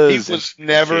was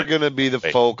never going to be the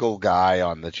focal guy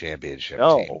on the championship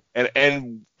team.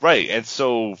 And right. And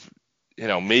so, you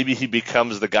know, maybe he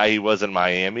becomes the guy he was in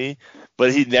Miami,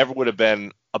 but he never would have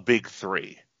been a big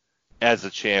three as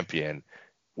a champion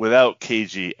without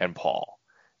KG and Paul.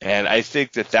 And I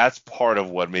think that that's part of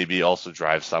what maybe also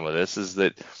drives some of this, is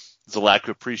that it's a lack of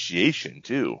appreciation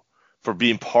too for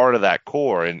being part of that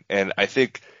core. And I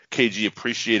think KG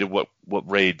appreciated what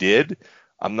Ray did.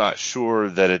 I'm not sure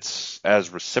that it's as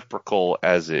reciprocal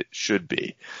as it should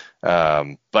be.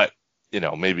 But, you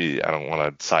know, maybe I don't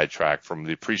want to sidetrack from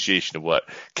the appreciation of what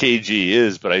KG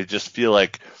is, but I just feel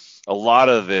like a lot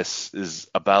of this is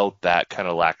about that kind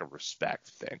of lack of respect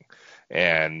thing.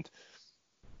 And,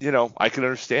 you know, I can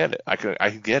understand it. I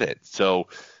can get it. So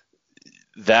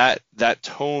that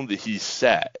tone that he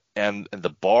set and the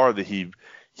bar that he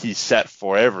set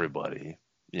for everybody,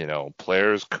 you know,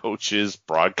 players, coaches,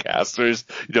 broadcasters,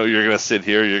 you know, you're going to sit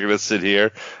here, you're going to sit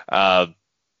here.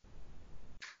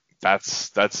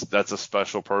 That's a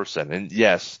special person. And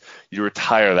yes, you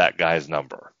retire that guy's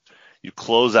number. You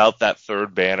close out that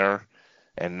third banner,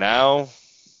 and now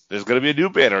there's going to be a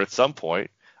new banner at some point.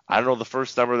 I don't know the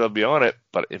first number that'll be on it,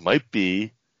 but it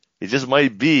just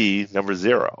might be number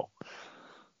 0.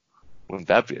 Wouldn't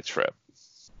that be a trip?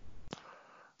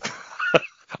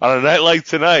 On a night like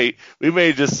tonight, we may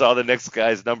have just saw the next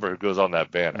guy's number who goes on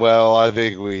that banner. Well, I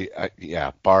think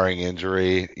barring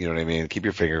injury, you know what I mean? Keep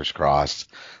your fingers crossed.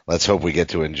 Let's hope we get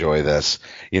to enjoy this.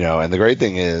 And the great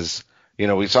thing is,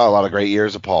 we saw a lot of great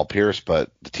years of Paul Pierce,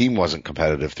 but the team wasn't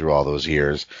competitive through all those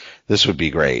years. This would be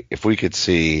great. If we could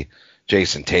see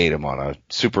Jason Tatum on a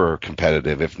super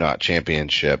competitive, if not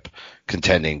championship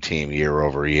contending team year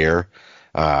over year,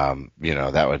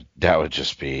 that would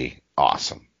just be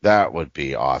awesome. That would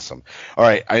be awesome. All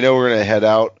right, I know we're going to head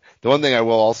out. The one thing I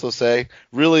will also say,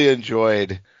 really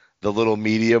enjoyed the little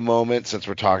media moment, since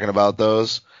we're talking about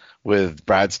those, with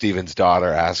Brad Stevens'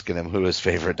 daughter asking him who his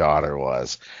favorite daughter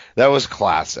was. That was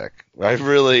classic. I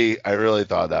really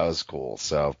thought that was cool.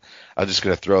 So I'm just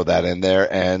going to throw that in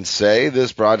there and say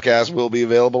this broadcast will be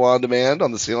available on demand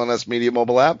on the CLNS Media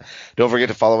mobile app. Don't forget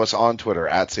to follow us on Twitter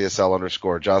at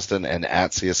CSL_Justin and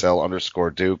at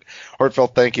CSL_Duke.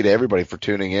 Heartfelt thank you to everybody for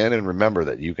tuning in. And remember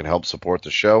that you can help support the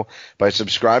show by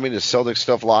subscribing to Celtic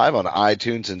Stuff Live on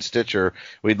iTunes and Stitcher.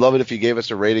 We'd love it if you gave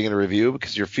us a rating and a review,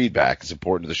 because your feedback is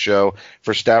important to the show.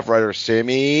 For staff writer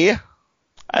Sammy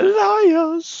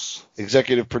Elias,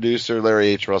 executive producer Larry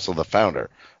H. Russell, the founder of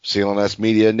CLNS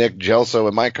Media, Nick Gelso,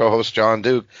 and my co-host John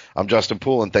Duke, I'm Justin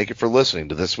Poole, and thank you for listening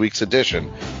to this week's edition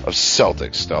of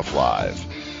Celtic Stuff Live.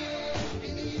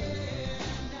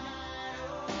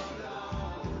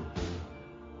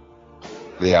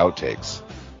 The outtakes.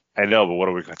 I know, but what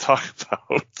are we going to talk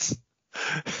about?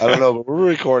 I don't know, but we're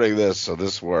recording this, so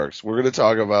this works. We're going to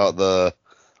talk about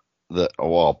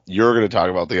you're going to talk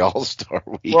about the All-Star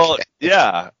Weekend. Well,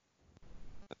 yeah.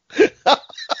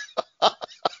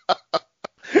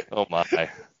 Oh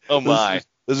my.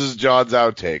 This is John's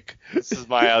outtake. This is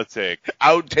my outtake.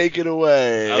 Outtake it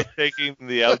away. Outtaking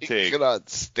the outtake. I cannot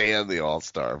stand the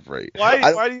All-Star break.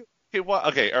 Why do you...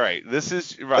 Okay, all right. This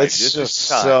is right. It's this just is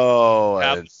so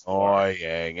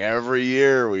annoying. Every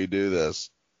year we do this.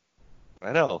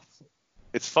 I know.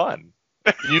 It's fun.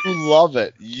 You love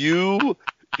it. You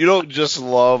don't just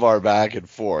love our back and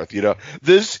forth.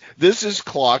 This is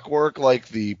clockwork, like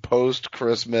the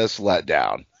post-Christmas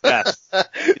letdown. Yes,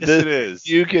 it is.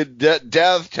 You can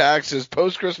death, taxes,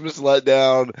 post-Christmas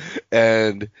letdown,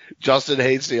 and Justin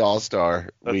hates the All-Star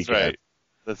Weekend.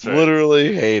 That's right.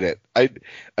 Literally hate it. I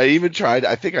even tried.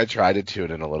 I think I tried to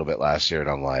tune in a little bit last year, and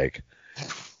I'm like,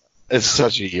 it's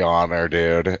such a yawner,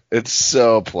 dude. It's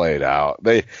so played out.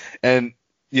 The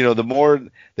more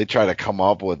they try to come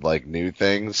up with like new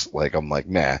things, like I'm like,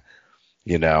 meh,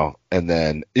 and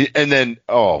then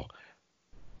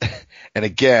and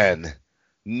again,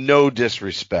 no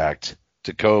disrespect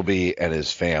to Kobe and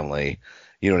his family,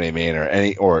 you know what I mean,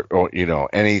 or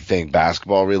anything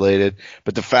basketball related,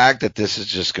 but the fact that this is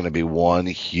just going to be one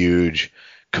huge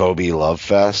Kobe love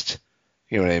fest,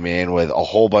 you know what I mean, with a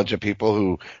whole bunch of people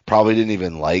who probably didn't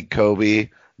even like Kobe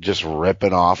just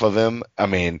ripping off of him. I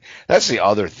mean, that's the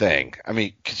other thing. I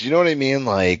mean, because you know what I mean?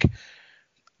 Like,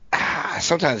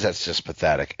 sometimes that's just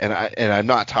pathetic. And I'm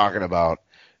not talking about,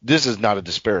 this is not a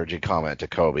disparaging comment to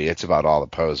Kobe. It's about all the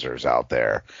posers out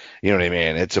there. You know what I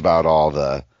mean? It's about all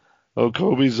the, oh,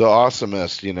 Kobe's the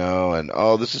awesomest, and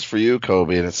this is for you,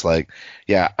 Kobe. And it's like,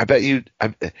 yeah, I bet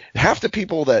half the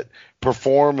people that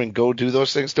perform and go do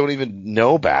those things don't even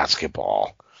know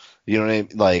basketball. You know what I mean?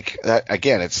 Like that,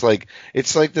 again, it's like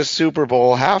the Super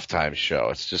Bowl halftime show.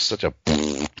 It's just such a,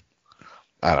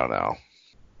 I don't know.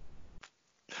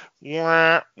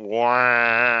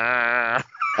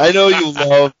 I know you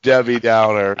love Debbie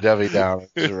Downer,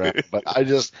 but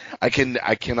I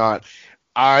cannot.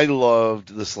 I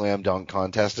loved the slam dunk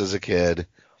contest as a kid,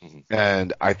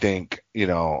 and I think,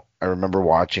 I remember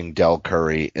watching Del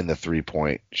Curry in the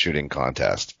 3-point shooting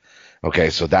contest.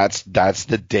 Okay, so that's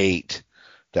the date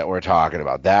that we're talking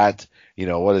about. That,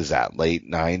 what is that? Late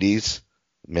 90s?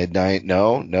 Midnight?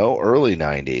 No, early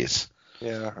 90s.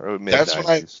 Yeah,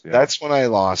 mid-90s. That's when I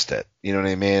lost it. You know what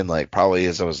I mean? Like, probably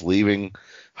as I was leaving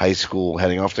high school,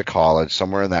 heading off to college,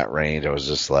 somewhere in that range, I was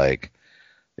just like,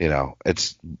 I'm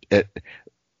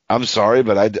sorry,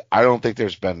 but I don't think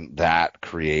there's been that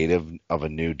creative of a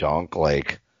new dunk,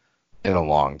 like, in a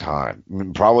long time.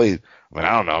 I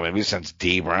don't know, maybe since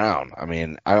D Brown. I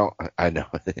know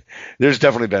there's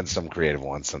definitely been some creative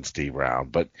ones since D Brown,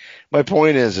 but my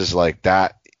point is like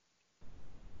that.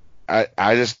 I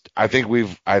think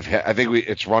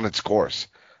it's run its course.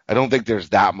 I don't think there's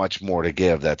that much more to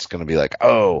give that's going to be like,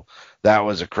 oh, that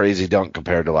was a crazy dunk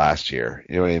compared to last year.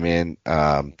 You know what I mean?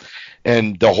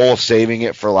 And the whole saving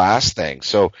it for last thing.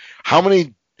 So how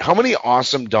many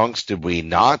awesome dunks did we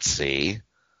not see?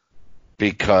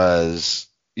 Because,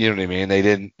 you know what I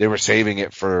mean? They were saving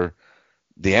it for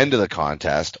the end of the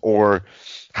contest, or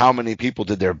how many people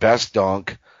did their best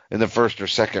dunk in the first or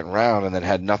second round and then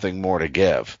had nothing more to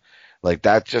give. Like,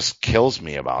 that just kills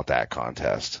me about that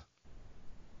contest.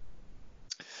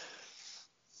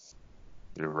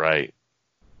 You're right.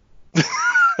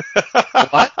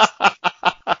 What?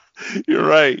 You're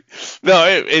right. No,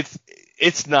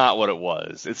 it's not what it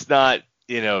was. It's not,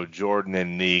 Jordan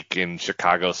and Neek in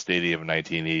Chicago Stadium in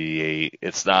 1988.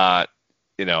 It's not,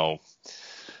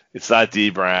 it's not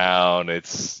D Brown.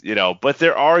 It's, but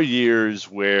there are years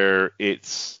where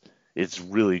it's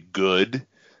really good.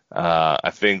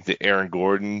 I think the Aaron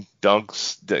Gordon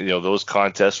dunks, those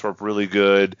contests were really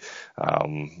good.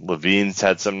 Levine's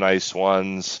had some nice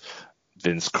ones.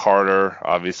 Vince Carter,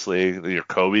 obviously, your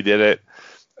Kobe did it.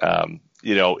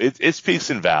 It's peaks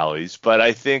and valleys, but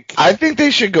I think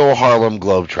they should go Harlem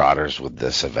Globetrotters with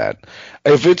this event.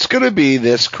 If it's going to be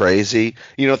this crazy,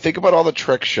 think about all the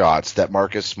trick shots that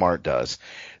Marcus Smart does.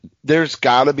 There's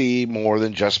got to be more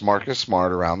than just Marcus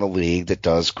Smart around the league that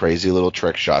does crazy little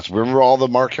trick shots. Remember all the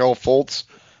Markelle Fultz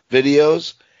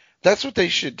videos? That's what they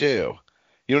should do.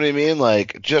 You know what I mean?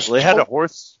 Like, just they had a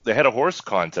horse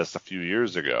contest a few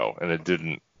years ago, and it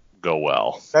didn't go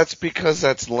well. That's because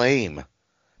that's lame.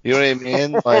 You know what I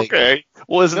mean? Like, okay.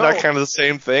 Well, isn't that kind of the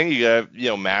same thing? You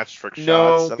got match trick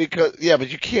shots. No, but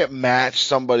you can't match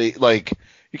somebody like.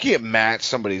 You can't match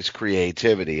somebody's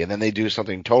creativity, and then they do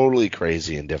something totally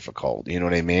crazy and difficult. You know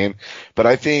what I mean? But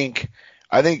I think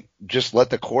just let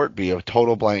the court be a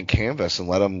total blank canvas and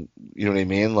let them. You know what I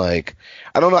mean? Like,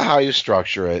 I don't know how you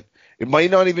structure it. It might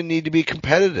not even need to be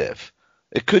competitive.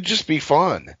 It could just be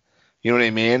fun. You know what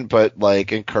I mean? But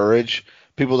like, encourage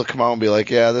people to come out and be like,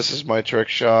 yeah, this is my trick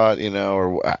shot.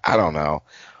 Or I don't know.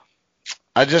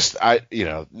 I just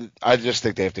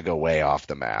think they have to go way off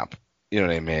the map. You know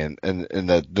what I mean? And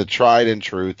the tried and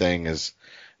true thing is,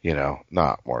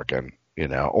 not working,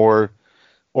 or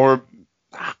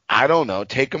I don't know,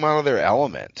 take them out of their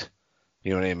element.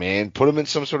 You know what I mean? Put them in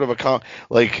some sort of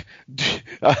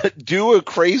do a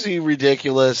crazy,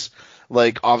 ridiculous,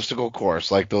 like, obstacle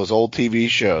course, like those old TV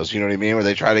shows, you know what I mean? Where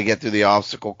they try to get through the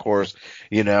obstacle course,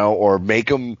 or make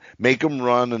them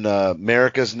run an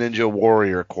America's Ninja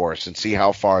Warrior course and see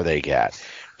how far they get.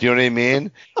 Do you know what I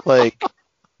mean? Like,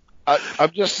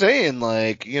 I'm just saying,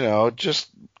 like, just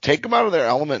take them out of their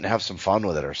element and have some fun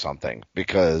with it or something,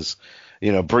 because,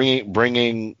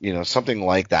 bringing, something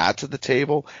like that to the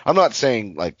table. I'm not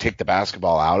saying, like, take the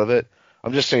basketball out of it.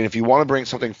 I'm just saying, if you want to bring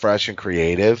something fresh and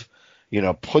creative,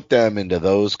 put them into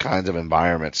those kinds of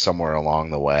environments somewhere along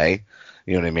the way,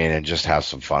 you know what I mean, and just have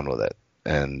some fun with it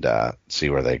and see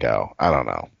where they go. I don't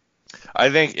know. I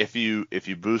think if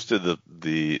you boosted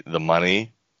the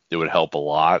money, it would help a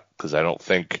lot, because I don't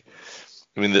think –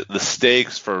 I mean, the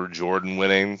stakes for Jordan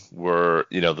winning were,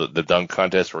 the dunk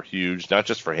contest were huge, not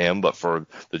just for him, but for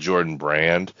the Jordan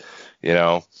brand.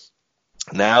 Now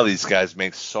these guys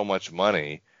make so much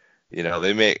money.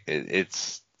 They make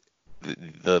it's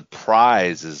the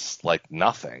prize is like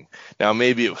nothing. Now,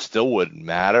 maybe it still wouldn't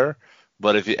matter,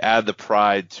 but if you add the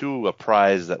pride to a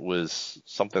prize that was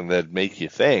something that'd make you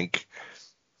think,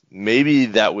 maybe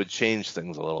that would change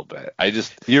things a little bit.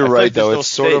 You're right, though. It's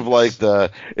sort of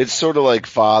like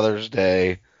Father's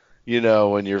Day,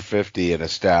 when you're 50 and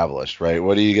established, right?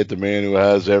 What do you get the man who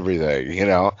has everything,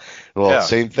 Well, yeah.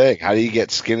 Same thing. How do you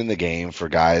get skin in the game for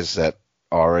guys that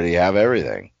already have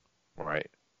everything? Right.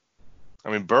 I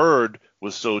mean, Bird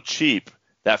was so cheap.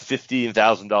 That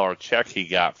 $15,000 check he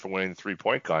got for winning the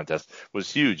 3-point contest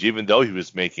was huge, even though he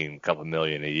was making a couple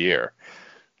million a year.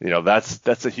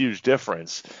 That's a huge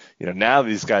difference. Now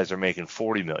these guys are making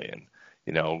 $40 million.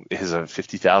 Is a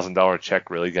 $50,000 check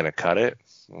really going to cut it?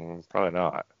 Probably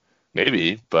not.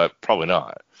 Maybe, but probably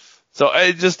not. So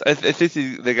I think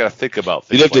they got to think about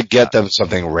things. You'd have like to get them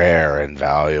something rare and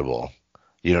valuable.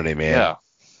 You know what I mean?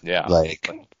 Yeah.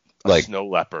 Like snow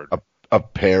leopard. A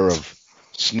pair of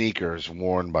sneakers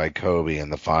worn by Kobe in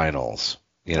the finals.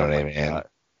 You know what I mean? God.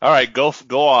 All right, go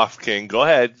off, King. Go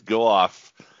ahead, go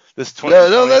off. This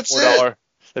that's it.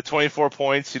 The 24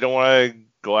 points. You don't want to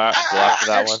go after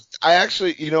that one. I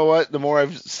actually, you know what? The more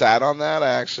I've sat on that,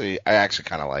 I actually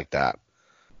kind of like that.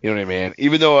 You know what I mean?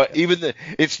 Even though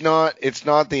it's not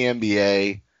the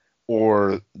NBA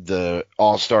or the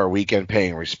All-Star Weekend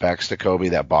paying respects to Kobe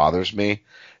that bothers me.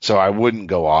 So I wouldn't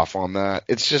go off on that.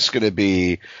 It's just going to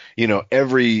be,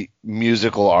 every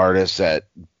musical artist that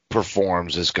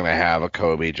performs is going to have a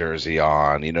Kobe jersey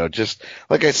on, just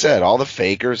like I said, all the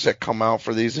fakers that come out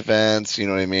for these events, you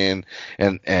know what I mean?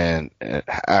 And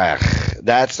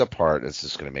that's the part that's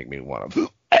just going to make me want to,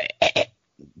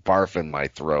 barf in my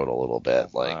throat a little bit.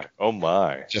 Oh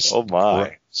my. Just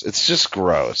my. It's just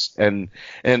gross. And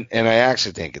I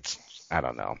actually think it's, I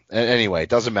don't know. Anyway, it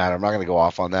doesn't matter. I'm not going to go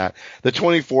off on that. The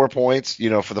 24 points,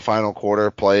 for the final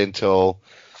quarter, play until,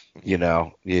 you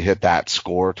hit that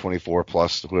score, 24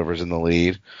 plus whoever's in the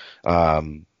lead.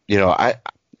 I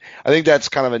think that's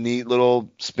kind of a neat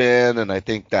little spin, and I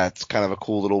think that's kind of a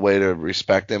cool little way to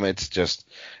respect him. It's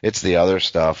the other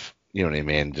stuff, you know what I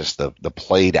mean? Just the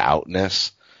played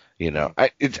outness,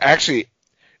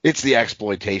 it's the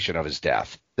exploitation of his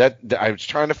death. That I was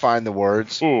trying to find the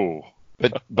words. Ooh.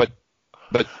 But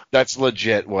that's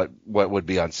legit what would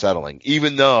be unsettling,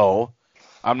 even though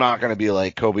I'm not going to be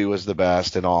like Kobe was the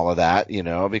best and all of that,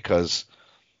 because,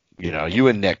 you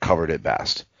and Nick covered it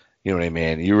best. You know what I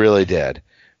mean? You really did.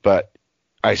 But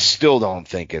I still don't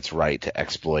think it's right to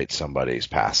exploit somebody's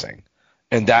passing.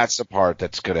 And that's the part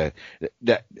that's going to –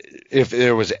 that if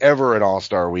there was ever an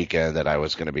All-Star weekend that I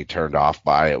was going to be turned off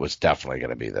by, it was definitely going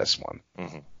to be this one.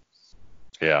 Mm-hmm.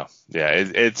 Yeah.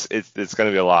 It's going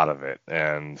to be a lot of it.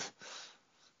 And,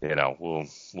 we'll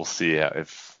see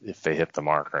if they hit the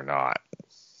mark or not.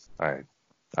 I'm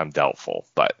doubtful.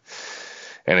 But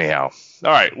anyhow.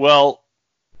 All right. Well,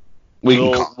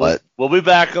 we'll be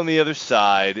back on the other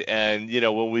side, and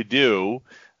when we do,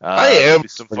 I am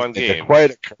some fun games.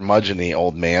 Quite a curmudgeon-y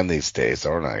old man these days,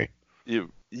 aren't I?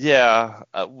 Yeah.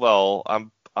 Well,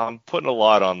 I'm putting a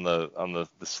lot on the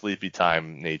sleepy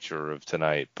time nature of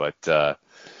tonight, but when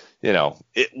the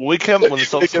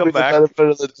Celtics come back,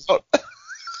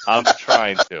 I'm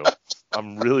trying to.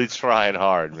 I'm really trying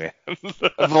hard, man.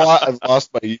 I've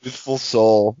lost my youthful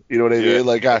soul. You know what I mean?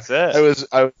 Like I was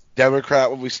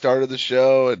Democrat when we started the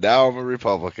show, and now I'm a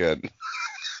Republican.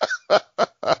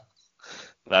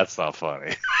 That's not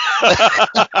funny.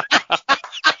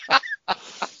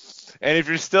 And if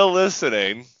you're still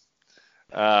listening,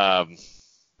 Justin,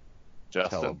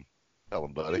 tell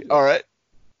him, buddy. All right,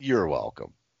 you're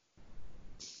welcome.